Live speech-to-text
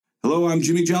Hello, I'm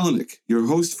Jimmy Jellinek, your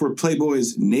host for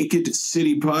Playboy's Naked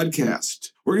City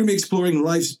podcast. We're going to be exploring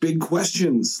life's big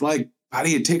questions like, how do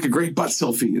you take a great butt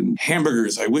selfie? And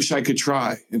hamburgers I wish I could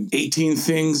try. And 18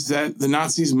 things that the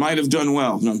Nazis might have done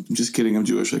well. No, I'm just kidding. I'm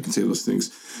Jewish. I can say those things.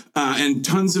 And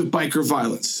tons of biker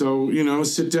violence. So,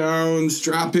 sit down,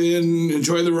 strap in,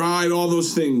 enjoy the ride, all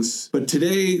those things. But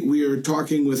today we are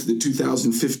talking with the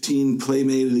 2015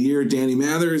 Playmate of the Year, Dani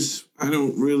Mathers. I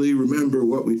don't really remember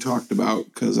what we talked about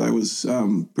because I was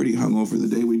pretty hungover the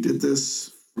day we did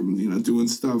this. From, doing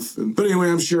stuff. But anyway,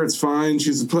 I'm sure it's fine.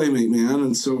 She's a Playmate, man.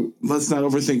 And so let's not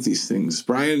overthink these things.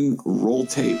 Brian, roll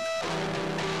tape.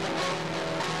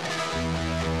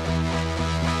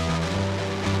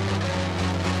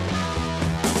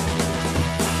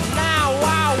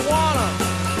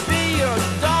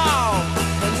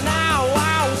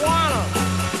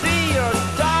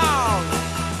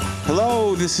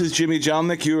 This is Jimmy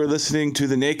Jellinek. You are listening to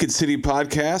the Naked City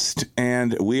podcast,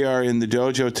 and we are in the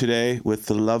Dojo today with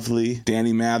the lovely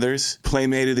Dani Mathers,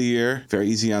 Playmate of the Year. Very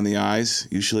easy on the eyes.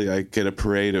 Usually I get a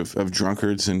parade of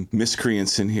drunkards and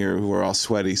miscreants in here who are all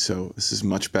sweaty, so this is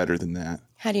much better than that.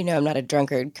 How do you know I'm not a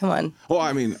drunkard? Come on. Well,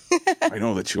 I mean, I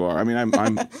know that you are. I mean,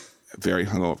 I'm very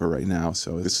hungover right now,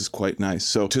 so this is quite nice.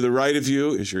 So to the right of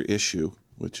you is your issue.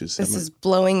 This is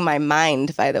blowing my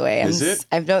mind, by the way. Is it?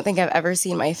 I don't think I've ever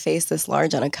seen my face this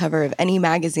large on a cover of any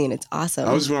magazine. It's awesome.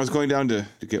 When I was going down to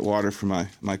get water for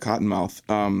my cotton mouth,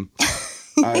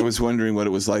 I was wondering what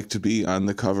it was like to be on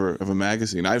the cover of a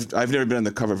magazine. I've never been on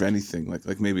the cover of anything,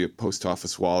 like maybe a post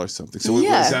office wall or something. So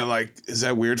yeah. Is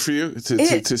that weird for you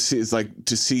to see? It's like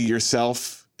to see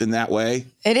yourself in that way?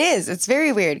 It is. It's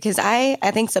very weird because I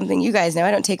think something you guys know,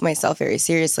 I don't take myself very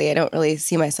seriously. I don't really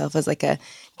see myself as like a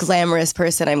glamorous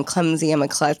person. I'm clumsy, I'm a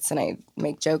klutz, and I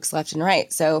make jokes left and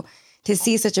right. So to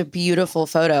see such a beautiful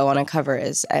photo on a cover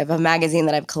I have a magazine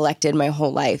that I've collected my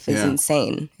whole life is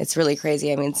insane. It's really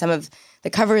crazy. I mean, some of the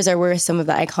covers are where some of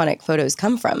the iconic photos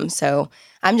come from. So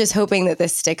I'm just hoping that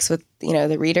this sticks with,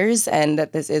 the readers and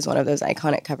that this is one of those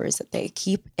iconic covers that they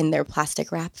keep in their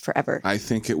plastic wrap forever. I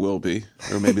think it will be,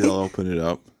 or maybe they'll open it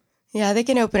up. Yeah, they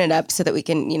can open it up so that we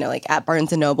can, like at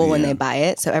Barnes & Noble when they buy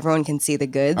it, so everyone can see the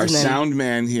goods. Our sound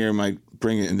man here might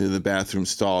bring it into the bathroom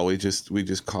stall. We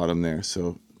just caught him there,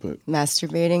 but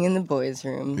masturbating in the boys'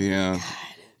 room. Yeah, God.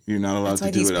 You're not allowed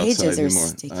to do it outside anymore.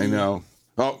 Sticky. I know.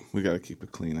 Oh, we got to keep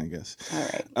it clean, I guess.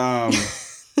 All right.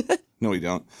 No, we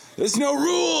don't. There's no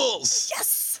rules.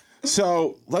 Yes.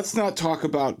 So let's not talk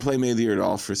about Playmate of the Year at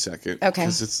all for a second. Okay.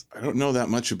 Because I don't know that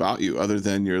much about you other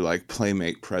than your like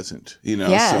Playmate present,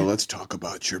 Yeah. So let's talk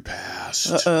about your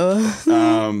past.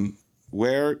 Uh-oh.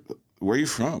 Where are you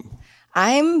from?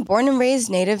 I'm born and raised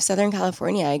native Southern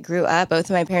California. I grew up, both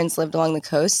of my parents lived along the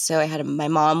coast. So my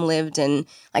mom lived in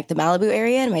like the Malibu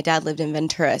area and my dad lived in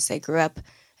Ventura. So I grew up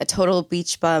a total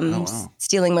beach bum,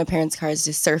 stealing my parents' cars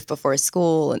to surf before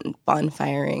school and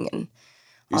bonfiring and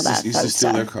all that fun stuff. You used to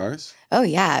steal their cars? Oh,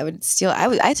 yeah. I would steal.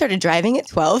 I started driving at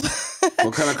 12.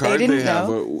 What kind of car did they have?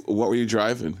 What were you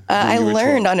driving? I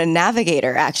learned on a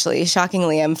Navigator, actually.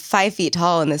 Shockingly, I'm 5 feet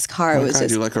tall, and this car was just...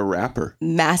 You're like a rapper.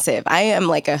 Massive. I am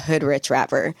like a hood rich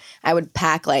rapper. I would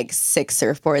pack like 6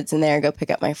 surfboards in there, go pick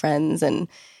up my friends, and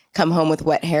come home with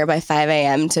wet hair by 5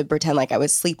 a.m. to pretend like I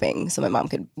was sleeping so my mom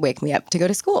could wake me up to go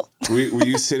to school. Were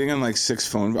you sitting on like 6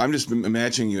 phone? I'm just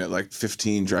imagining you at like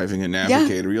 15 driving a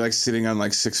Navigator. Yeah. Were you like sitting on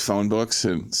like 6 phone books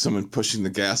and someone pushing the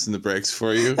gas and the brakes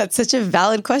for you? That's such a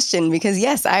valid question because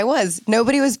yes, I was.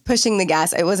 Nobody was pushing the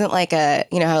gas. It wasn't like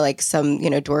how like some,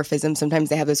 dwarfism, sometimes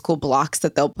they have those cool blocks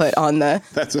that they'll put on the...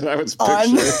 That's what I was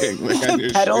picturing. On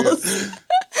the pedals.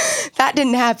 That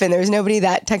didn't happen. There was nobody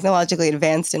that technologically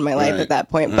advanced in my life at that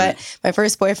point. But my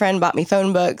first boyfriend bought me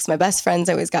phone books. My best friends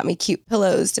always got me cute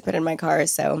pillows to put in my car.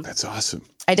 So that's awesome.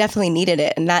 I definitely needed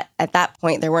it. And that at that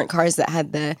point, there weren't cars that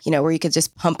had the, where you could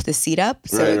just pump the seat up.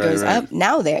 So it goes up.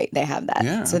 Now they have that.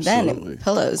 Yeah, so absolutely. Then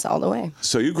pillows all the way.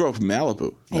 So you grew up in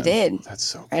Malibu. I did. That's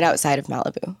so cool. Right outside of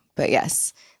Malibu. But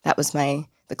yes, that was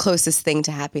the closest thing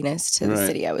to happiness to the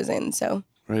city I was in. So.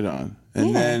 Right on.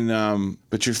 And then,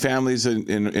 but your family's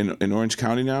in Orange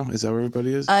County now? Is that where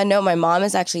everybody is? No, my mom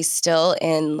is actually still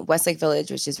in Westlake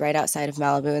Village, which is right outside of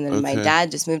Malibu. And then my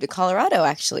dad just moved to Colorado,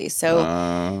 actually.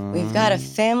 So we've got a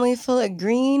family full of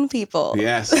green people.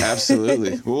 Yes,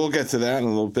 absolutely. We'll get to that in a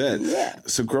little bit. Yeah.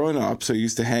 So growing up, so you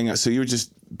used to hang out. So you were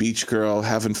just beach girl,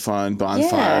 having fun,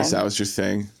 bonfires. Yeah. That was your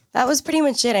thing? That was pretty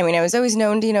much it. I mean, I was always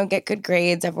known to, get good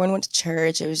grades. Everyone went to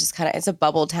church. It was just it's a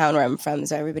bubble town where I'm from.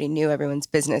 So everybody knew everyone's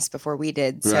business before we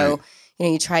did. So,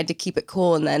 you tried to keep it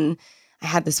cool. And then I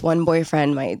had this one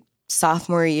boyfriend my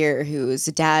sophomore year whose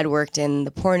dad worked in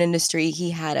the porn industry. He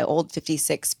had an old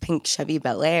 56 pink Chevy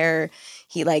Bel Air.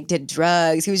 He like did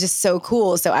drugs. He was just so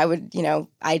cool. So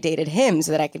I dated him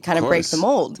so that I could kind of break the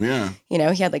mold. Yeah. He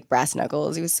had like brass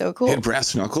knuckles. He was so cool. He had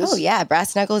brass knuckles? Oh yeah,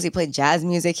 brass knuckles. He played jazz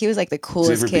music. He was like the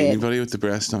coolest kid. Did you ever kid. beat anybody with the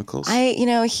brass knuckles?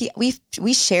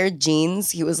 We shared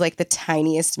jeans. He was like the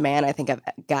tiniest man I think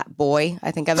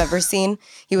I've ever seen.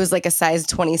 He was like a size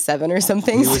 27 or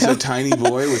something. He was a tiny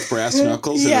boy with brass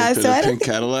knuckles and a pink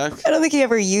Cadillac? I don't think he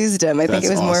ever used them. I think it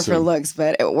was more for looks,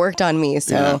 but it worked on me.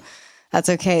 So that's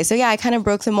okay. So yeah, I kind of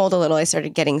broke the mold a little. I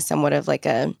started getting somewhat of like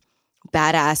a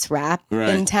badass rap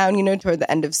in town, toward the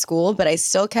end of school, but I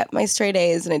still kept my straight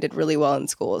A's and I did really well in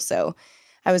school. So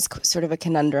I was sort of a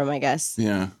conundrum, I guess.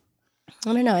 Yeah.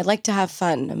 I don't know. I like to have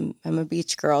fun. I'm a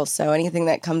beach girl. So anything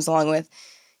that comes along with,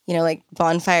 like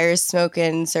bonfires,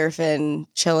 smoking, surfing,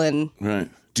 chilling. Right.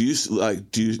 Do you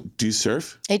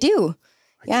surf? I do.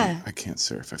 I can't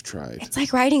surf. I've tried. It's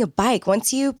like riding a bike.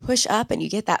 Once you push up and you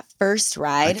get that first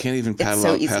ride, I can't even paddle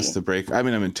out past the breaker. I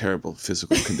mean, I'm in terrible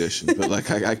physical condition, but like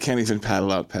I can't even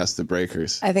paddle out past the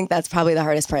breakers. I think that's probably the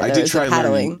hardest part. I did try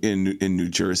learning in New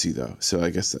Jersey though, so I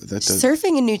guess that does.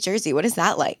 Surfing in New Jersey, what is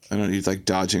that like? I don't know. You're like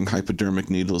dodging hypodermic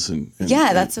needles and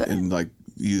like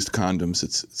used condoms.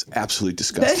 It's absolutely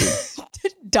disgusting.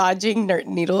 Dodging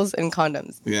needles and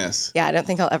condoms. Yes. Yeah, I don't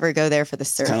think I'll ever go there for the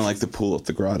surf. Kind of like the pool at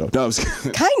the grotto. No, I was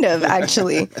kidding. Kind of,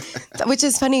 actually. Which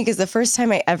is funny because the first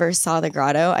time I ever saw the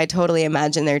grotto, I totally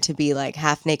imagined there to be like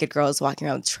half naked girls walking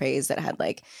around with trays that had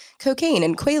like cocaine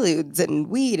and quaaludes and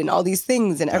weed and all these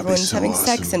things, and everyone's having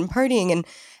sex and partying. And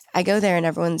I go there and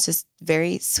everyone's just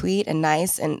very sweet and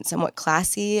nice and somewhat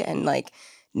classy and like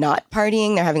not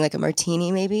partying. They're having like a martini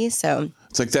maybe. So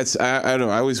it's like I don't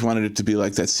know. I always wanted it to be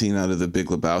like that scene out of The Big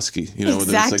Lebowski.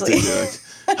 Exactly.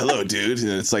 It's like, hello, dude. And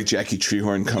it's like Jackie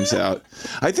Treehorn comes out.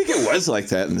 I think it was like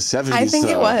that in the 70s. I think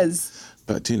it was.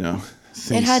 But,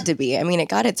 things... It had to be. I mean, it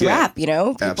got its rap,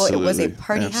 People, absolutely. It was a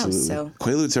party house. So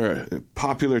Quaaludes are a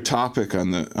popular topic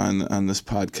on this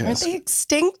podcast. Aren't they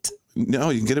extinct? No,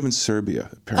 you can get them in Serbia,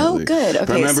 apparently. Oh, good. Okay,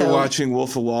 but I remember watching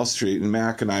Wolf of Wall Street, and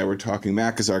Mac and I were talking.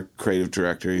 Mac is our creative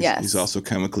director. He's also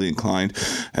chemically inclined.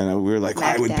 And we were like,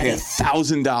 I would pay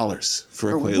 $1,000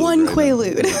 for a Quaalude. One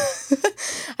Quaalude.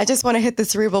 I just want to hit the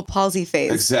cerebral palsy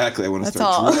phase. Exactly. I want to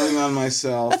start drilling on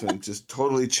myself and just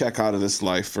totally check out of this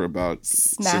life for about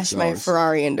Smash 6 my hours.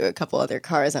 Ferrari into a couple other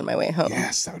cars on my way home.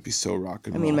 Yes, that would be so rock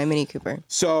and roll. I mean, my Mini Cooper.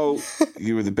 So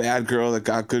you were the bad girl that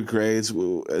got good grades.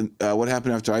 What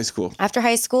happened after high school? After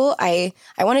high school, I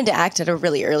wanted to act at a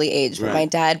really early age, but my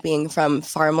dad being from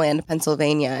farmland,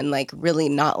 Pennsylvania, and like really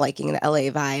not liking the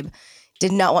LA vibe,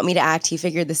 did not want me to act. He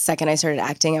figured the second I started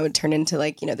acting, I would turn into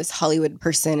like, this Hollywood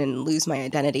person and lose my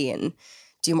identity and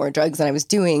do more drugs than I was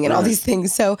doing and all these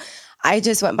things. So I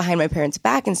just went behind my parents'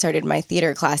 back and started my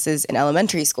theater classes in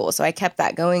elementary school. So I kept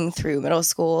that going through middle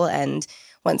school, and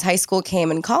once high school came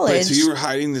and college. Wait, so you were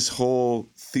hiding this whole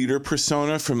theater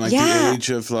persona from like the age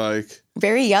of like...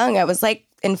 Very young. I was like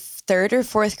in 3rd or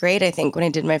 4th grade, I think, when I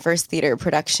did my first theater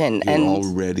production. You were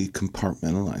already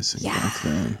compartmentalizing back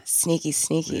then. Sneaky.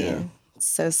 Yeah.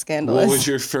 So scandalous. What was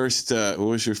your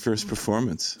first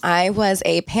performance? I was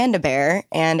a panda bear,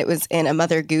 and it was in a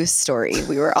Mother Goose story.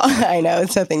 We were all, I know,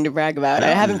 it's nothing to brag about.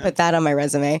 I haven't put that on my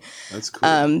resume. That's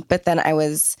cool. But then I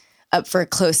was up for a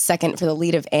close second for the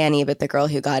lead of Annie, but the girl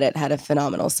who got it had a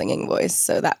phenomenal singing voice,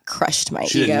 so that crushed my ego.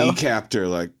 She kneecapped her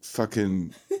like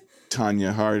fucking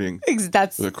Tanya Harding.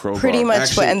 That's pretty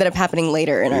much what ended up happening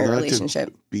later in our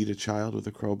relationship. Beat a child with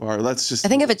a crowbar. Let's just. I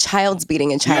think if a child's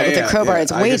beating a child with a crowbar,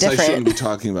 it's way different. I shouldn't be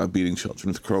talking about beating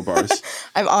children with crowbars.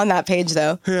 I'm on that page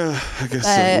though. Yeah, I guess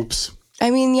so. Oops.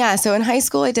 I mean, yeah. So in high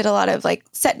school, I did a lot of like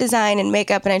set design and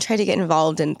makeup, and I tried to get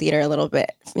involved in theater a little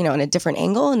bit, on a different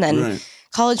angle. And then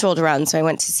college rolled around, so I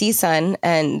went to CSUN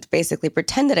and basically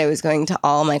pretended I was going to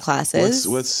all my classes.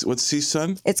 What's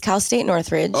CSUN? It's Cal State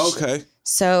Northridge. Okay.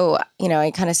 So,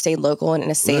 I kind of stayed local and in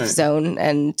a safe zone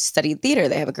and studied theater.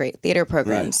 They have a great theater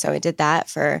program. Right. So I did that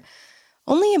for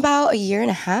only about a year and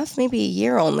a half, maybe a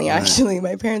year only, actually.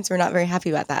 My parents were not very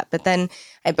happy about that. But then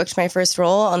I booked my first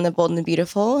role on The Bold and the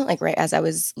Beautiful, like right as I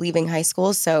was leaving high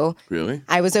school. So really,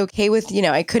 I was okay with,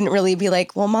 I couldn't really be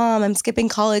like, well, Mom, I'm skipping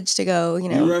college to go,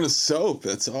 You run a soap.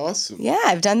 That's awesome. Yeah,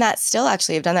 I've done that still,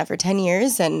 actually. I've done that for 10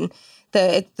 years. And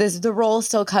the role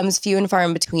still comes few and far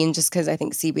in between, just because I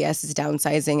think CBS is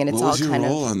downsizing and it's all kind of. What was your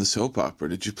role on the soap opera?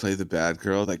 Did you play the bad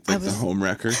girl, like the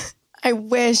homewrecker? I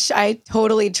wish. I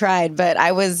totally tried, but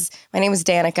my name was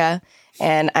Danica,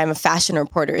 and I'm a fashion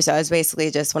reporter, so I was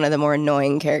basically just one of the more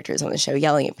annoying characters on the show,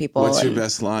 yelling at people. What's your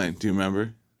best line? Do you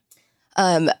remember?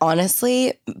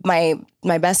 Honestly, my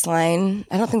best line,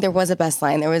 I don't think there was a best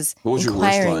line. There was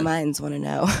inquiring minds want to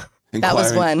know. That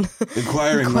was one.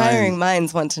 Inquiring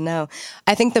minds want to know.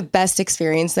 I think the best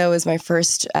experience, though, was my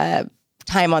first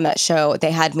time on that show.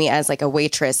 They had me as like a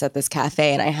waitress at this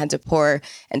cafe, and I had to pour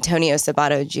Antonio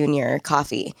Sabato Jr.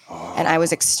 coffee. And I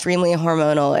was extremely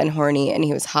hormonal and horny, and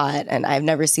he was hot, and I've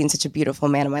never seen such a beautiful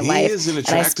man in my life. He is an and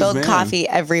attractive I spilled man. coffee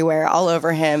everywhere, all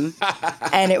over him.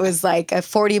 And it was like a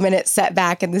 40-minute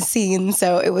setback in the scene.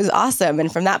 So it was awesome.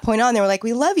 And from that point on, they were like,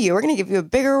 we love you. We're going to give you a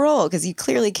bigger role because you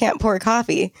clearly can't pour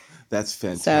coffee. That's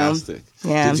fantastic. So,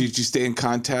 yeah. Did you stay in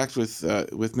contact with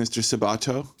Mr.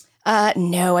 Sabato?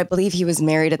 No, I believe he was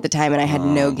married at the time, and I had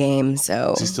no game.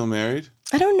 So Is he still married?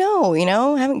 I don't know.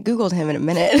 I haven't Googled him in a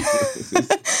minute.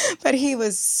 But he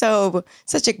was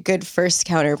such a good first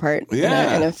counterpart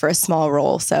for a small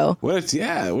role. So What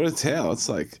a tale. It's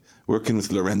like working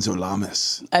with Lorenzo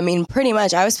Lamas. I mean, pretty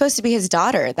much. I was supposed to be his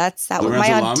daughter. That was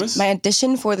Lamas? my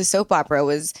audition for the soap opera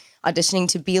was auditioning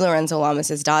to be Lorenzo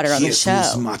Lamas' daughter on the show.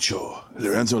 Jesus macho.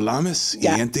 Lorenzo Lamas y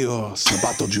Antio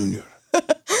Sabato Jr.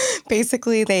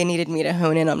 Basically, they needed me to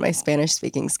hone in on my Spanish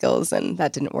speaking skills, and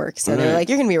that didn't work. So they were like,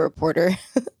 you're going to be a reporter.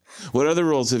 What other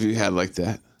roles have you had like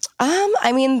that?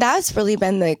 I mean, that's really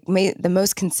been the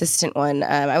most consistent one.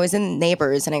 I was in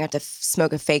Neighbors, and I got to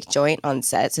smoke a fake joint on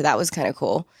set, so that was kind of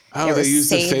cool. Oh, they used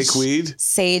the fake weed?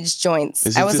 Sage joints.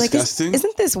 Is it disgusting? Like,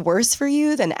 isn't this worse for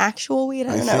you than actual weed?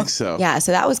 I don't know. I think so. Yeah,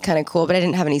 so that was kind of cool, but I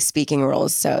didn't have any speaking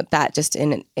roles, so that just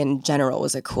in general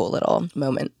was a cool little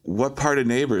moment. What part of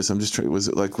Neighbors? I'm just trying. Was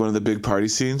it like one of the big party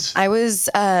scenes? I was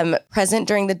present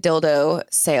during the dildo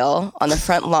sale on the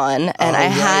front lawn, and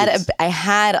I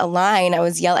had a line.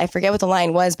 I forget what the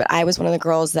line was, but I was one of the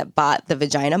girls that bought the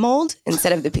vagina mold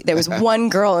instead of there was one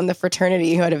girl in the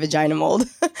fraternity who had a vagina mold,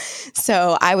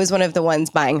 so I was one of the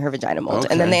ones buying her vagina mold.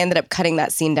 And then they ended up cutting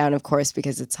that scene down, of course,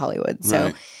 because it's Hollywood.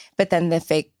 So, But then the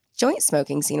fake joint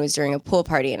smoking scene was during a pool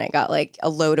party, and I got like a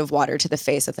load of water to the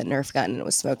face with a Nerf gun and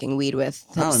was smoking weed with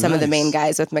some of the main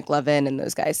guys, with McLovin and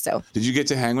those guys. So did you get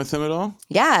to hang with them at all?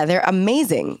 Yeah, they're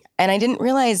amazing. And I didn't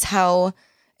realize how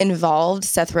involved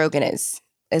Seth Rogen is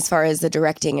as far as the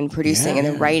directing and producing and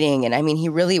the writing. And I mean, he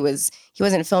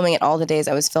wasn't filming it all the days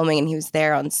I was filming, and he was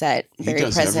there on set, very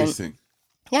present. Everything.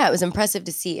 Yeah, it was impressive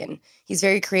to see. And he's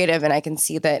very creative, and I can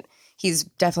see that he's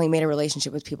definitely made a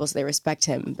relationship with people, so they respect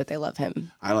him, but they love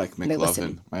him. I like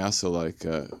McLovin. I also like,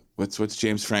 what's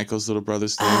James Franco's little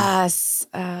brother's name?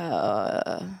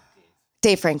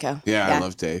 Dave Franco. Yeah, I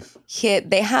love Dave.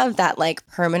 They have that like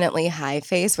permanently high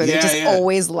face where they're just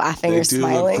always laughing or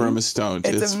smiling. They do look perma-stoned.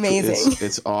 It's amazing.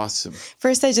 It's awesome.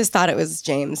 First, I just thought it was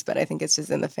James, but I think it's just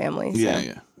in the family. So.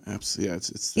 Yeah. Absolutely.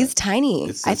 Yeah, he's tiny.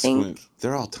 I think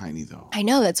they're all tiny though. I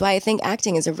know. That's why I think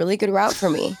acting is a really good route for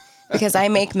me, because I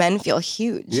make men feel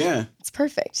huge. Yeah, it's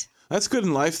perfect. That's good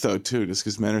in life though too. Just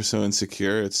because men are so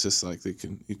insecure, it's just like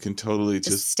you can totally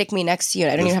just stick me next to you,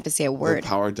 and I don't even have to say a word. The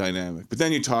power dynamic. But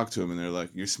then you talk to them, and they're like,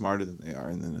 "You're smarter than they are,"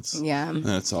 and then it's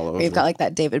all over. You've got like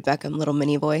that David Beckham little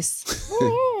mini voice.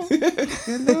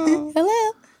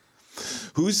 Hello.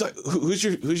 Who's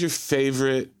your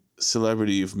favorite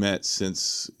celebrity you've met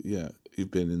since you've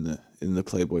been in the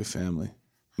Playboy family?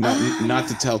 Not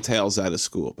to tell tales out of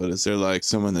school, but is there like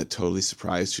someone that totally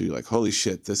surprised you, like, holy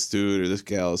shit, this dude or this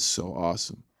gal is so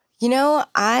awesome?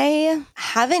 I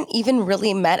haven't even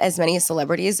really met as many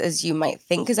celebrities as you might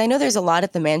think, because I know there's a lot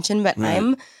at the mansion, but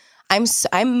I'm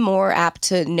more apt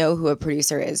to know who a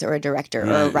producer is or a director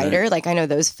or a writer. Like, I know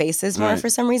those faces more for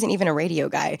some reason, even a radio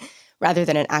guy, rather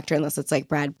than an actor, unless it's like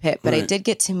Brad Pitt. But I did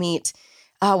get to meet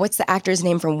what's the actor's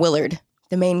name from Willard?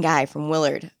 The main guy from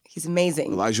Willard. He's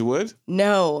amazing. Elijah Wood?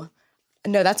 No,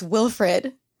 that's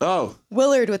Wilfred. Oh.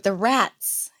 Willard with the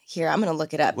rats. Here, I'm going to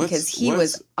look it up because he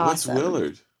was awesome. What's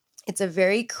Willard? It's a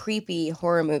very creepy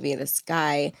horror movie. This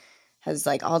guy has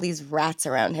like all these rats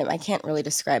around him. I can't really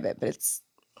describe it, but it's...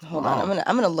 Hold on.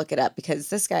 I'm gonna look it up because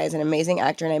this guy is an amazing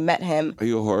actor, and I met him. Are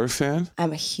you a horror fan?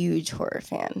 I'm a huge horror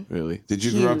fan. Really? Did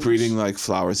you grow up reading like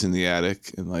Flowers in the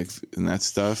Attic and that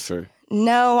stuff, or?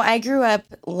 No, I grew up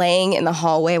laying in the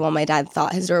hallway while my dad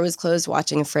thought his door was closed,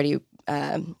 watching Freddy.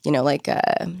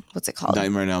 What's it called?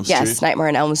 Nightmare on Elm Street. Yes, Nightmare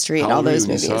on Elm Street and all those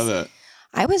movies. How old were you when you saw that?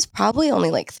 I was probably only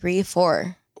like 3,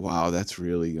 4. Wow, that's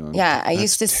really young. Yeah, I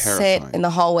used to sit in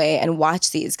the hallway and watch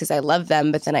these because I loved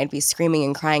them, but then I'd be screaming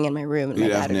and crying in my room, and my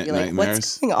dad would be like,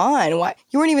 "What's going on? Why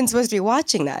you weren't even supposed to be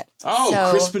watching that?" Oh,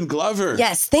 Crispin Glover.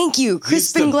 Yes, thank you,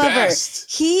 Crispin Glover. Best.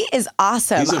 He is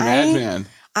awesome. He's a madman.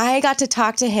 I got to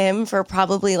talk to him for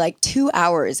probably like 2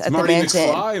 hours at Marty the mansion.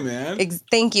 McFly, man.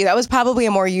 Thank you. That was probably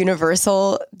a more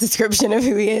universal description of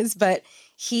who he is, but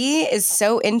He is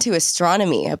so into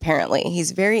astronomy, apparently. He's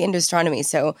very into astronomy.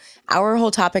 So our whole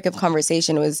topic of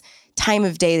conversation was time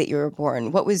of day that you were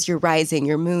born. What was your rising,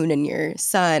 your moon, and your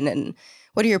sun? And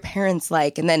what are your parents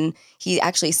like? And then he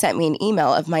actually sent me an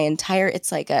email of my entire,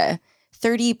 it's like a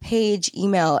 30-page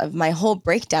email of my whole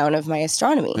breakdown of my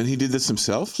astronomy. And he did this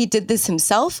himself? He did this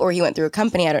himself, or he went through a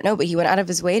company, I don't know, but he went out of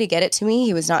his way to get it to me.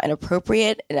 He was not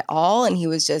inappropriate at all, and he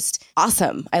was just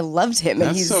awesome. I loved him.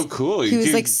 That's and so cool. He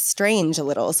was like strange a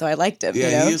little, so I liked him. Yeah,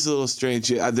 you know? He is a little strange.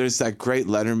 There's that great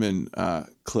Letterman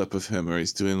clip of him where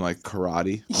he's doing like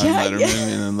karate on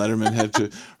Letterman, and then Letterman had to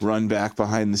run back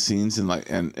behind the scenes and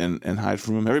and hide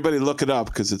from him. Everybody look it up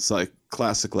because it's like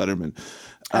classic Letterman.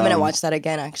 I'm going to watch that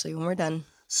again, actually, when we're done.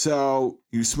 So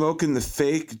you smoking the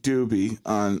fake doobie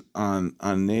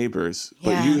on Neighbors,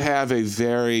 but you have a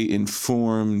very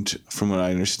informed, from what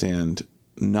I understand,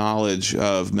 knowledge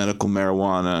of medical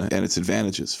marijuana and its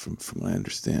advantages, from what I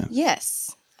understand.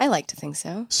 Yes, I like to think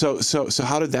so. So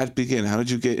how did that begin? How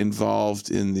did you get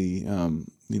involved in the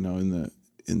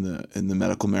in the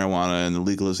medical marijuana and the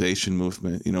legalization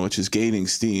movement, which is gaining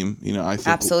steam. I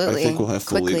think we'll have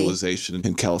full legalization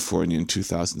in California in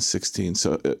 2016.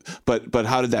 So, but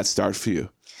how did that start for you?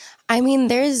 I mean,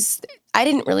 I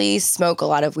didn't really smoke a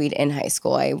lot of weed in high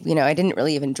school. I didn't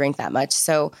really even drink that much.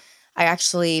 So I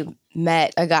actually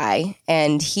met a guy,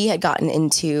 and he had gotten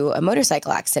into a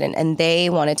motorcycle accident, and they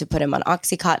wanted to put him on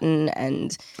Oxycontin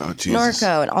and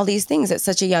Norco and all these things at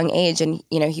such a young age. And,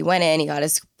 he went in, he got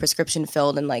his prescription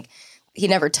filled, and he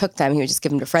never took them. He would just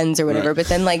give them to friends or whatever. Right. But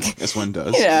then as one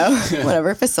does,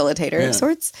 whatever, facilitator of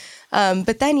sorts.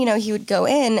 But then, he would go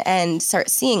in and start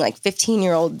seeing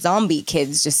 15-year-old zombie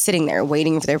kids just sitting there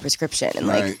waiting for their prescription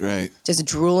and just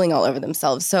drooling all over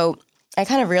themselves. So I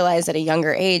kind of realized at a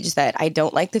younger age that I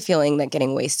don't like the feeling that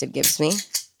getting wasted gives me.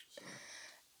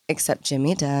 Except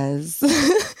Jimmy does.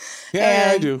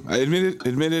 Yeah, I do. I admit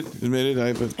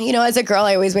it. As a girl,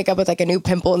 I always wake up with a new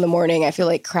pimple in the morning. I feel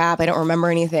like crap. I don't remember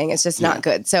anything. It's just not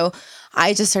good. So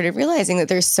I just started realizing that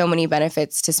there's so many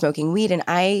benefits to smoking weed. And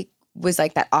I was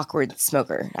like that awkward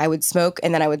smoker. I would smoke,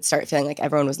 and then I would start feeling like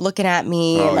everyone was looking at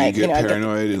me. Oh, and you get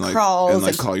paranoid and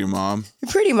call your mom?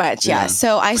 Pretty much, yeah.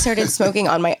 So I started smoking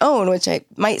on my own, which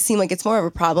might seem like it's more of a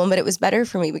problem, but it was better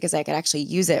for me because I could actually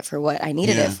use it for what I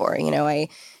needed it for. I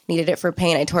needed it for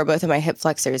pain. I tore both of my hip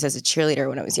flexors as a cheerleader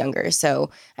when I was younger. So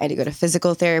I had to go to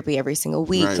physical therapy every single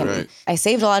week. I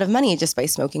saved a lot of money just by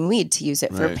smoking weed to use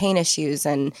it for pain issues.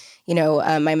 And,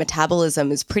 my metabolism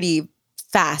is pretty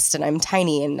fast, and I'm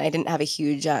tiny, and I didn't have a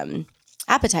huge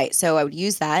appetite. So I would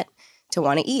use that to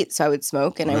want to eat. So I would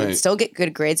smoke, and I would still get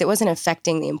good grades. It wasn't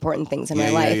affecting the important things in my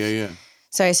life. Yeah.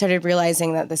 So I started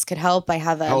realizing that this could help.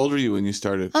 How old were you when you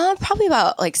started? Probably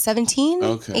about 17,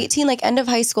 18, end of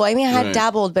high school. I mean, I had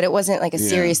dabbled, but it wasn't a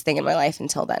serious thing in my life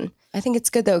until then. I think it's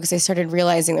good though, because I started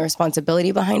realizing the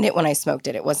responsibility behind it when I smoked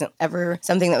it. It wasn't ever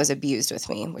something that was abused with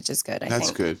me, which is good.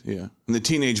 That's good. Yeah. And the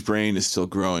teenage brain is still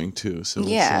growing too. So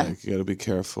you got to be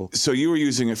careful. So you were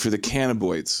using it for the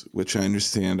cannabinoids, which I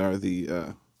understand are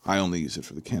I only use it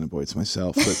for the cannabinoids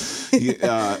myself, but you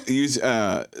use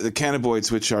the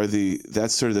cannabinoids, which are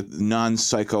that's sort of the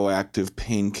non-psychoactive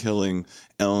pain-killing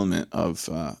element of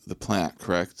the plant,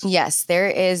 correct? Yes,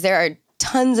 there are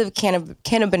tons of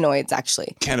cannabinoids,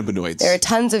 actually. Cannabinoids. There are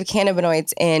tons of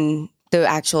cannabinoids in the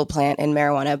actual plant in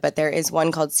marijuana, but there is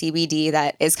one called CBD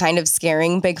that is kind of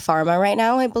scaring big pharma right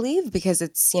now, I believe, because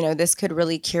it's, this could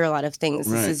really cure a lot of things.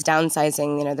 This is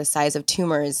downsizing, the size of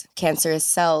tumors, cancerous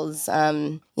cells.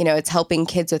 It's helping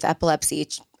kids with epilepsy,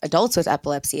 adults with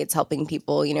epilepsy. It's helping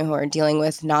people, who are dealing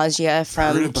with nausea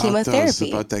from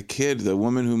chemotherapy. About that kid, the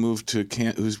woman who moved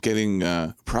who's getting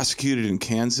prosecuted in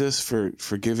Kansas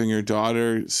for giving her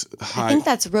daughter I think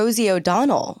that's Rosie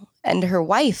O'Donnell and her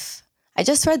wife. I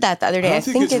just read that the other day. I don't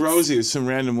think it's Rosie. It's some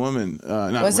random woman.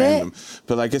 Not was random.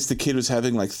 But I guess the kid was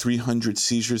having 300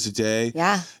 seizures a day.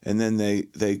 Yeah. And then they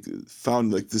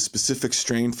found the specific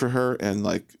strain for her,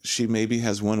 and she maybe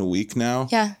has one a week now.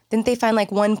 Yeah. Didn't they find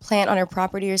one plant on her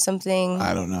property or something?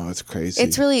 I don't know. It's crazy.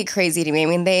 It's really crazy to me. I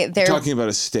mean, they're talking about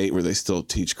a state where they still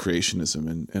teach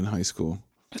creationism in high school.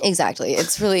 Exactly.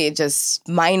 It's really just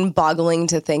mind-boggling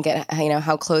to think at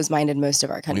how closed-minded most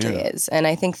of our country is. And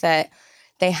I think that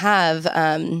they have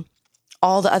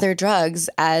all the other drugs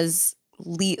as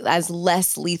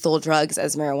less lethal drugs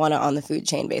as marijuana on the food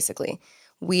chain, basically.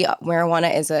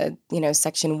 Marijuana is a,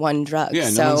 Section 1 drug. Yeah,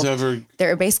 so no one's ever...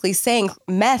 They're basically saying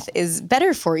meth is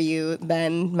better for you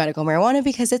than medical marijuana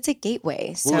because it's a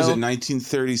gateway. What was it,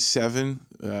 1937?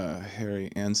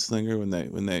 Harry Anslinger,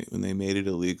 when they made it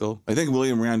illegal. I think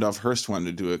William Randolph Hearst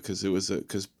wanted to do it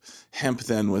because hemp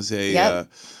then was a...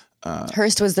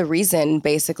 Hearst was the reason,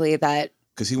 basically, that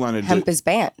Because he wanted hemp is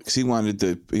banned. Because he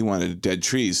wanted dead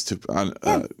trees on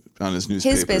his newspapers.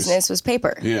 His business was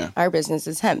paper. Yeah. Our business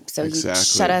is hemp. So Exactly. he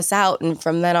shut us out. And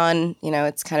from then on,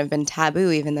 it's kind of been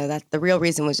taboo, even though the real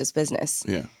reason was just business.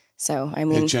 Yeah. So, I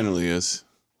mean. It generally is.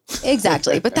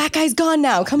 Exactly. But that guy's gone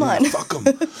now. Come on. Fuck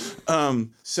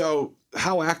him. So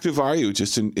how active are you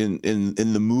just in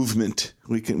the movement?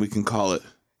 We can call it.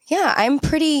 Yeah, I'm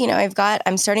pretty,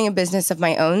 I'm starting a business of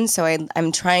my own. So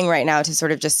I'm trying right now to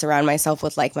sort of just surround myself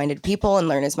with like-minded people and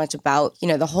learn as much about,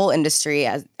 the whole industry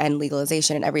and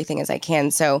legalization and everything as I can.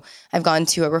 So I've gone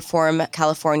to a Reform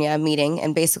California meeting,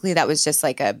 and basically that was just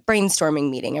like a brainstorming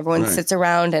meeting. Everyone sits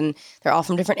around and they're all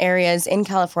from different areas in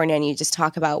California, and you just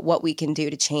talk about what we can do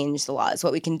to change the laws,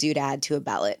 what we can do to add to a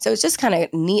ballot. So it's just kind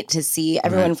of neat to see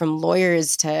everyone from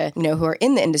lawyers to, who are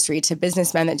in the industry to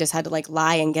businessmen that just had to like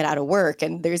lie and get out of work.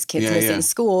 And there's kids missing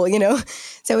school,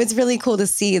 So it's really cool to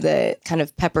see the kind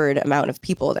of peppered amount of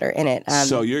people that are in it.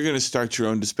 So you're going to start your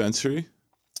own dispensary?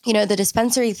 The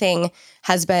dispensary thing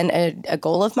has been a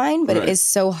goal of mine, but it is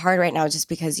so hard right now just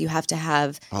because you have to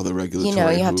have all the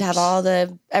regulatory you have to have all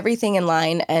everything in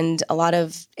line, and a lot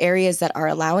of areas that are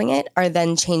allowing it are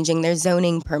then changing their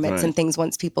zoning permits and things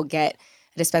once people get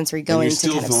a dispensary going. And you're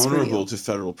still to kind of vulnerable to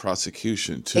federal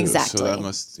prosecution too. Exactly. So that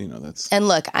must, that's. And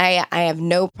look, I have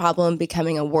no problem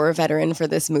becoming a war veteran for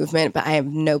this movement, but I have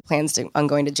no plans on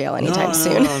going to jail anytime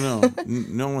soon.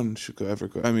 No one should ever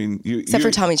go. I mean, except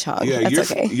for Tommy Chong. Yeah,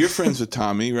 that's okay. You're friends with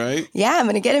Tommy, right? Yeah, I'm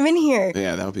gonna get him in here.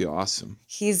 Yeah, that would be awesome.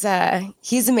 He's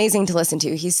amazing to listen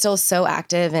to. He's still so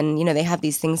active, and they have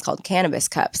these things called cannabis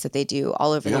cups that they do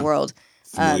all over the world.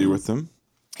 Familiar with them?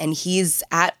 And he's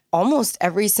at almost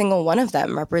every single one of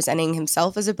them, representing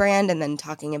himself as a brand, and then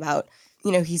talking about,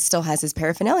 he still has his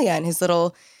paraphernalia and his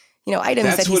little,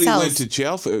 items that he sells. That's what he went to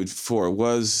jail for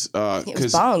was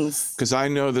bongs. Because I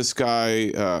know this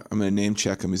guy, I'm going to name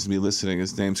check him. He's going to be listening.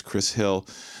 His name's Chris Hill.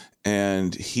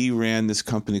 And he ran this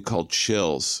company called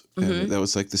Chills. And that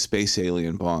was like the space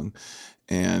alien bong.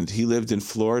 And he lived in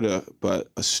Florida, but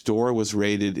a store was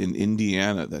raided in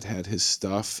Indiana that had his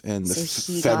stuff, and the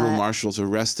federal marshals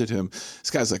arrested him.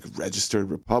 This guy's like a registered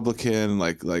Republican,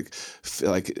 like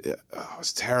it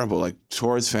was terrible. Like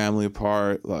tore his family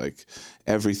apart, like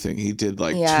everything. He did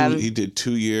he did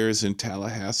 2 years in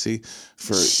Tallahassee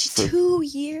for 2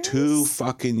 years, 2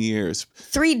 fucking years.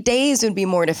 3 days would be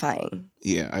mortifying.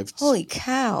 Yeah, holy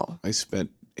cow. I spent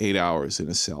 8 hours in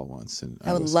a cell once, and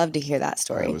I would love to hear that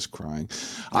story. I was crying.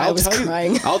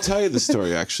 I'll tell you the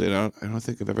story. Actually, I don't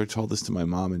think I've ever told this to my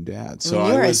mom and dad. So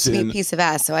you're a sweet piece of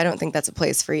ass, so I don't think that's a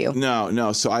place for you.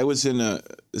 No. So I was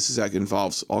this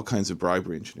involves all kinds of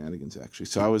bribery and shenanigans. Actually,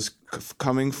 so I was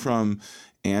coming from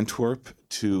Antwerp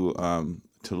to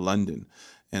London.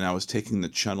 And I was taking the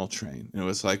Channel train. And it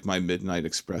was like my Midnight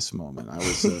Express moment. I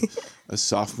was a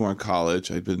sophomore in college.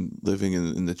 I'd been living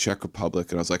in the Czech Republic.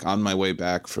 And I was like on my way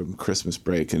back from Christmas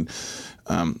break. And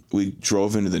we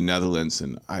drove into the Netherlands.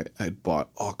 And I'd bought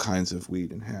all kinds of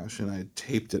weed and hash. And I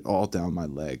taped it all down my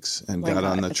legs and got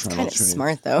on the Channel train. That's kind of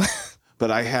smart, though. But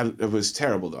it was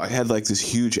terrible though. I had like this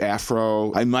huge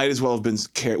afro. I might as well have been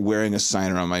wearing a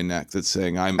sign around my neck that's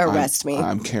saying Arrest me.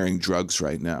 I'm carrying drugs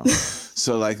right now.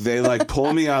 So like they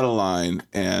pull me out of line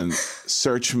and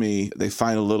search me. They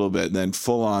find a little bit, and then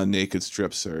full on naked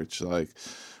strip search, like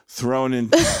thrown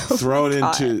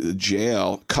into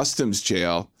jail, customs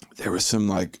jail. There were some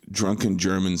like drunken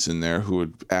Germans in there who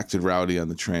had acted rowdy on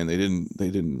the train. They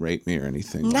didn't rape me or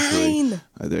anything. 9.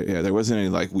 There wasn't any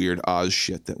like weird Oz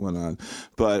shit that went on,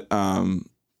 but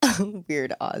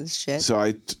weird Oz shit. So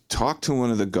I talked to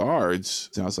one of the guards,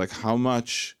 and I was like, "How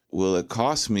much will it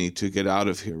cost me to get out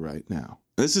of here right now?"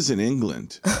 This is in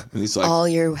England, and he's like, "All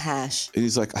your hash." And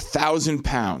he's like,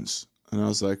 £1,000, and I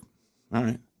was like, "All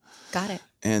right, got it."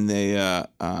 And they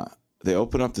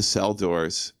open up the cell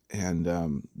doors.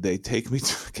 And they take me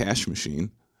to a cash machine. And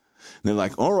they're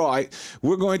like, "All right,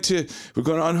 we're going to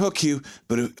unhook you,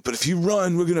 but if you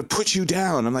run, we're going to put you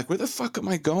down." I'm like, "Where the fuck am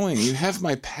I going? You have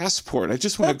my passport. I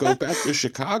just want to go back to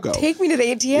Chicago. Take me to the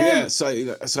ATM." Yeah. So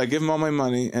I give them all my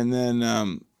money, and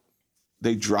then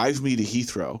they drive me to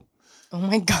Heathrow. Oh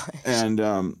my gosh. And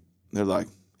they're like,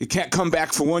 "You can't come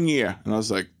back for 1 year." And I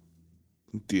was like,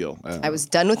 "Deal." I was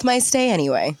done with my stay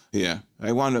anyway. Yeah.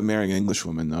 I wound up marrying an English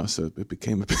woman, though, so it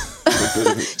became a bit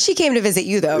She came to visit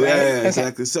you, though, right? Yeah, okay.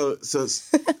 Exactly. So,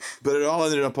 but it all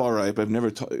ended up all right. But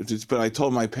but I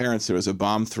told my parents there was a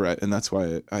bomb threat, and that's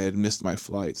why I had missed my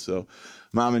flight. So,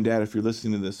 Mom and Dad, if you're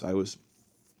listening to this, I was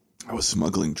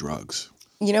smuggling drugs.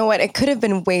 You know what? It could have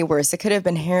been way worse. It could have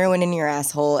been heroin in your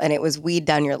asshole, and it was weed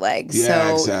down your legs. Yeah,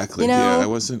 so, exactly. Yeah, I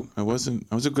was a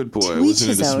good boy. I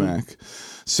wasn't into smack.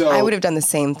 So I would have done the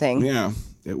same thing. Yeah.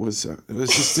 it was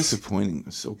just disappointing. It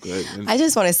was so good. And I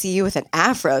just want to see you with an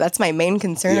afro. That's my main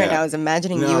concern right now is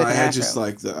imagining you with an afro. I had just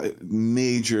like the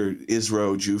major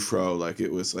Isro Jufro. Like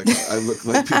it was like, I looked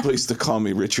like people used to call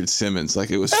me Richard Simmons. Like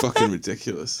it was fucking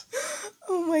ridiculous.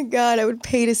 Oh my God, I would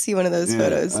pay to see one of those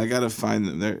photos. I got to find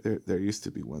them. There used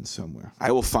to be one somewhere.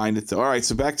 I will find it though. All right,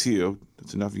 so back to you.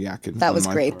 That's enough yakking. That was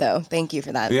great though. Thank you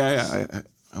for that. Yeah.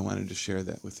 I wanted to share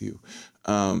that with you.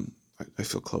 I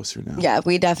feel closer now. Yeah,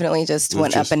 we definitely just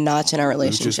went up a notch in our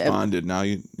relationship. We've just bonded. Now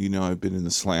you know I've been in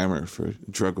the slammer for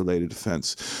drug-related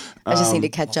offense. I just need to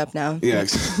catch up now. Yeah.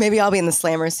 Maybe I'll be in the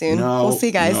slammer soon. We'll see,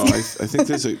 guys. No, I think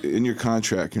there's in your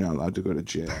contract you're not allowed to go to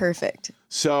jail. Perfect.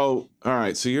 So, all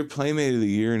right. So you're Playmate of the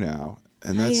Year now.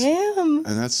 And I am.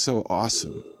 And that's so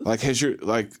awesome. Like, has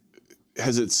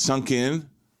it sunk in?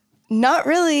 Not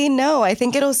really, no. I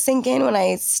think it'll sink in when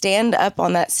I stand up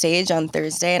on that stage on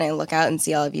Thursday and I look out and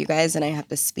see all of you guys and I have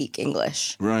to speak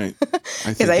English. Right.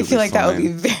 Because I feel like that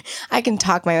would be I can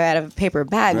talk my way out of a paper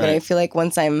bag, but I feel like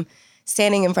once I'm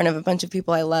standing in front of a bunch of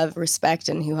people I love, respect,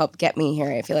 and who helped get me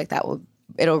here, I feel like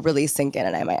it'll really sink in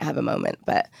and I might have a moment.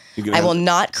 But I will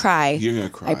not cry. You're going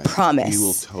to cry. I promise. You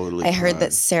will totally cry. I heard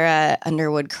that Sarah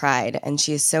Underwood cried and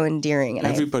she is so endearing. And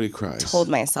everybody cries. Told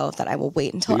myself that I will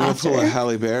wait until after. You're going to pull a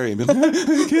Halle Berry and be like,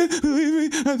 I can't believe me.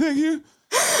 Thank you.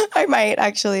 I might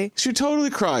actually. You totally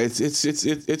cry.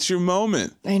 It's your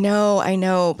moment. I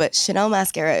know. But Chanel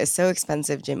mascara is so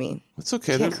expensive, Jimmy. That's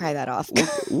okay. Can't cry that off.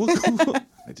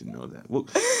 I didn't know that.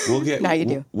 We'll get. Now you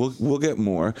do. We'll get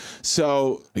more.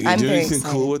 So, are you doing anything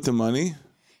cool with the money?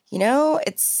 You know,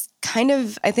 it's kind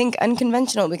of, I think,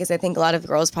 unconventional because I think a lot of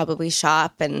girls probably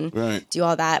shop and do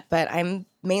all that. But I'm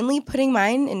mainly putting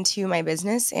mine into my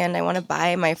business and I want to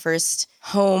buy my first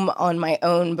home on my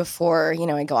own before,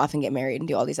 I go off and get married and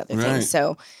do all these other things.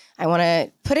 So I want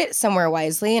to put it somewhere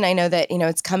wisely. And I know that,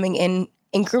 it's coming in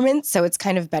increments, so it's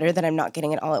kind of better that I'm not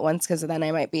getting it all at once because then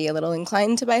I might be a little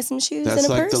inclined to buy some shoes and a purse.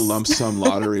 That's like the lump sum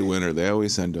lottery winner. They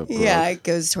always end up broke. Yeah, it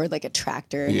goes toward like a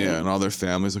tractor. Yeah, and all their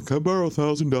families like, can I borrow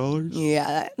 $1,000?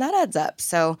 Yeah, that adds up.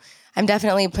 So I'm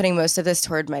definitely putting most of this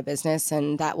toward my business,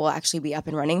 and that will actually be up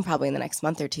and running probably in the next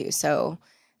month or two. So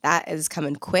that is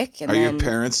coming quick. And Are your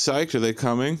parents psyched? Are they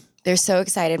coming? They're so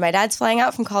excited. My dad's flying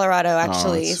out from Colorado,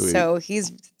 actually, so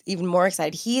he's even more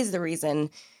excited. He is the reason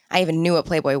I even knew what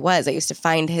Playboy was. I used to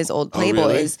find his old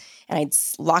Playboys, and I'd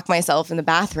lock myself in the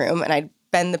bathroom, and I'd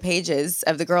bend the pages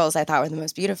of the girls I thought were the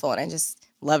most beautiful, and I just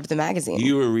loved the magazine.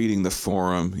 You were reading the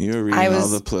Forum. You were reading all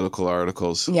the political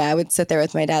articles. Yeah, I would sit there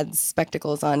with my dad's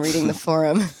spectacles on, reading the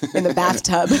Forum in the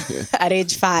bathtub at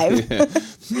age 5. Yeah.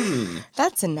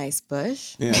 That's a nice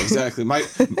bush. Yeah, exactly.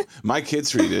 My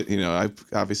kids read it.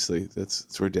 Obviously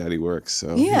that's where Daddy works.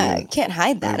 So yeah, can't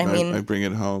hide that. I bring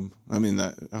it home. I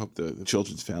hope the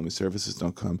Children's Family Services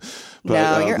don't come. But,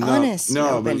 no, you're honest.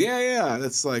 No, but yeah.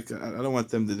 That's like, I don't want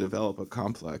them to develop a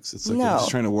complex. It's like I'm just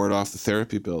trying to ward off the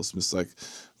therapy bills. I'm just like,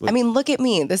 look at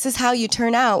me. This is how you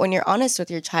turn out when you're honest with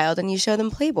your child and you show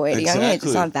them Playboy at a young age.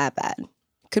 It's not that bad.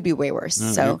 Could be way worse.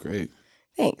 No, you're great.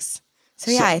 Thanks.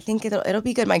 So I think it'll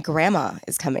be good. My grandma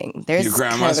is coming. There's your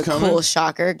grandma's kind of a cool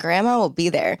shocker. Grandma will be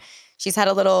there. She's had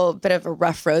a little bit of a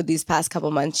rough road these past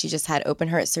couple months. She just had open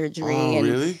heart surgery. Oh,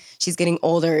 really? She's getting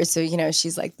older. So,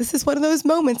 she's like, this is one of those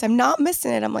moments. I'm not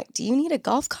missing it. I'm like, do you need a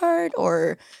golf cart?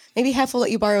 Or maybe Hef will let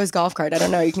you borrow his golf cart. I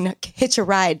don't know. You can hitch a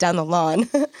ride down the lawn.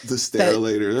 The stair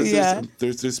later.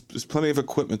 There's plenty of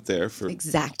equipment there for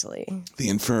exactly the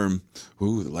infirm.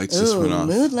 Ooh, the lights just went off.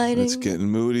 Mood lighting. It's getting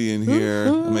moody in here.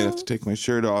 I might have to take my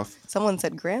shirt off. Someone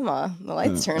said, Grandma, the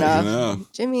lights turn off. Know.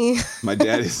 Jimmy. My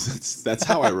dad that's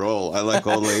how I roll. I like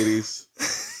old ladies.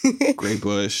 Gray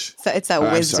bush. So it's that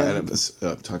wisdom. I'm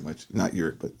sorry, I'm talking about not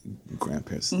your, but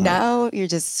grandparents. Now you're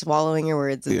just swallowing your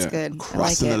words. It's good.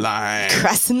 Crossing the line.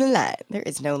 Crossing the line. There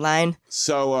is no line.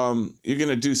 So you're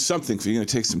gonna do something. You're gonna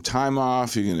take some time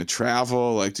off. You're gonna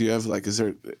travel. Like, do you have is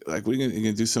there what are you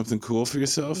gonna do something cool for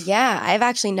yourself? Yeah, I've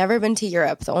actually never been to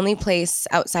Europe. The only place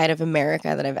outside of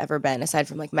America that I've ever been, aside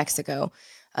from Mexico,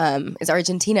 is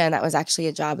Argentina, and that was actually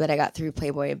a job that I got through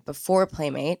Playboy before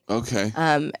Playmate. Okay.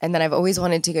 And then I've always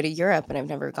wanted to go to Europe, and I've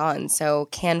never gone. So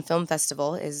Cannes Film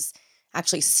Festival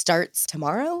starts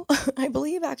tomorrow, I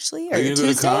believe, actually, or Are you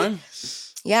Tuesday. To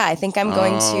Cannes? Yeah, I think I'm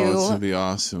going to. It's gonna be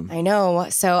awesome. I know.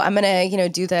 So I'm gonna,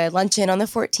 do the luncheon on the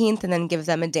 14th, and then give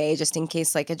them a day just in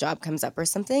case a job comes up or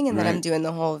something, and then I'm doing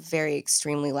the whole very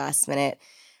extremely last minute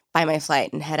buy my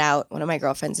flight and head out. One of my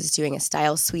girlfriends is doing a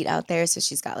style suite out there. So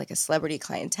she's got like a celebrity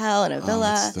clientele and a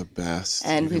villa. That's the best.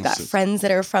 And we've got friends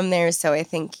that are from there. So I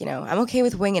think, I'm okay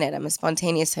with winging it. I'm a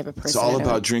spontaneous type of person. It's all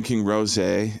about drinking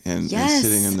rosé and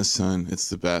sitting in the sun. It's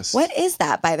the best. What is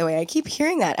that, by the way? I keep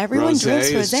hearing that. Everyone drinks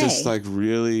rosé. It's just like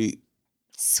really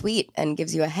sweet and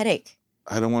gives you a headache.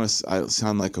 I don't want to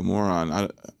sound like a moron.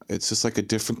 It's just like a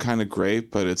different kind of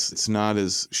grape, but it's not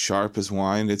as sharp as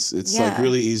wine. It's like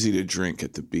really easy to drink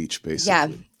at the beach, basically. Yeah,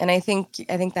 and I think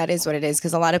that is what it is,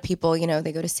 because a lot of people,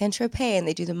 they go to Saint-Tropez and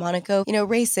they do the Monaco,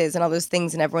 races and all those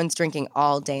things, and everyone's drinking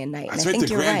all day and night. That's and I right. think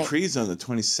The you're Grand right. Prix on the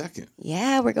 22nd.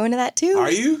 Yeah, we're going to that too.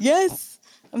 Are you? Yes.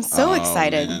 I'm so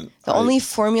excited. Man. The only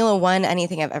Formula One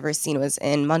anything I've ever seen was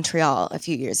in Montreal a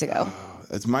few years ago.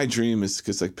 That's my dream, is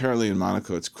because like apparently in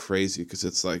Monaco it's crazy because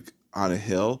it's like on a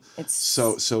hill. It's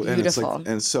so beautiful. And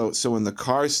it's like so when the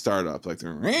cars start up, like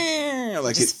they're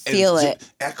like just feel it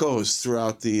echoes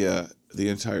throughout the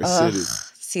entire city.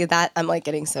 See that? I'm like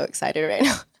getting so excited right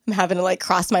now. I'm having to like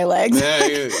cross my legs. Yeah,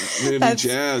 you're gonna be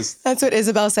jazzed. That's what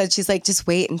Isabel said. She's like, just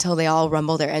wait until they all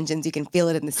rumble their engines. You can feel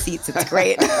it in the seats. It's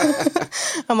great.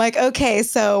 I'm like, okay,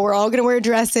 so we're all gonna wear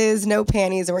dresses, no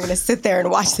panties, and we're gonna sit there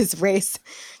and watch this race.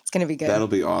 It's gonna be good. That'll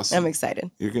be awesome. I'm excited.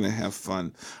 You're gonna have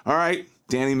fun. All right,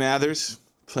 Dani Mathers,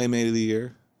 Playmate of the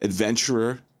Year,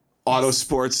 adventurer, auto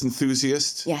sports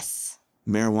enthusiast, yes,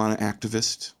 marijuana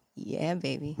activist, yeah,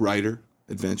 baby, writer,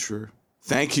 adventurer.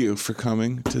 Thank you for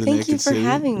coming to the Thank Naked you for City.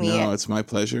 having me. No, it's my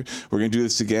pleasure. We're going to do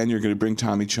this again. You're going to bring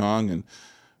Tommy Chong, and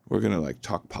we're going to like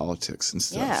talk politics and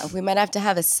stuff. Yeah, we might have to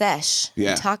have a sesh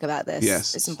and talk about this.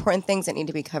 Yes. There's important things that need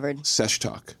to be covered. Sesh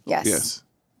talk. Yes. Yes.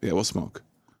 Yeah, we'll smoke.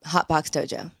 Hotbox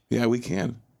Dojo. Yeah, we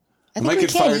can. I might get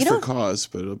fired for cause,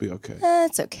 but it'll be okay.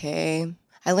 It's okay.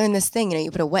 I learned this thing, you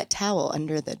put a wet towel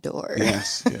under the door.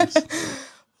 Yes.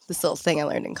 This little thing I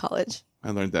learned in college.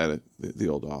 I learned that at the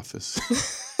old office.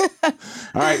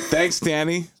 All right. Thanks,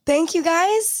 Dani. Thank you,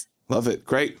 guys. Love it.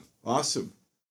 Great. Awesome.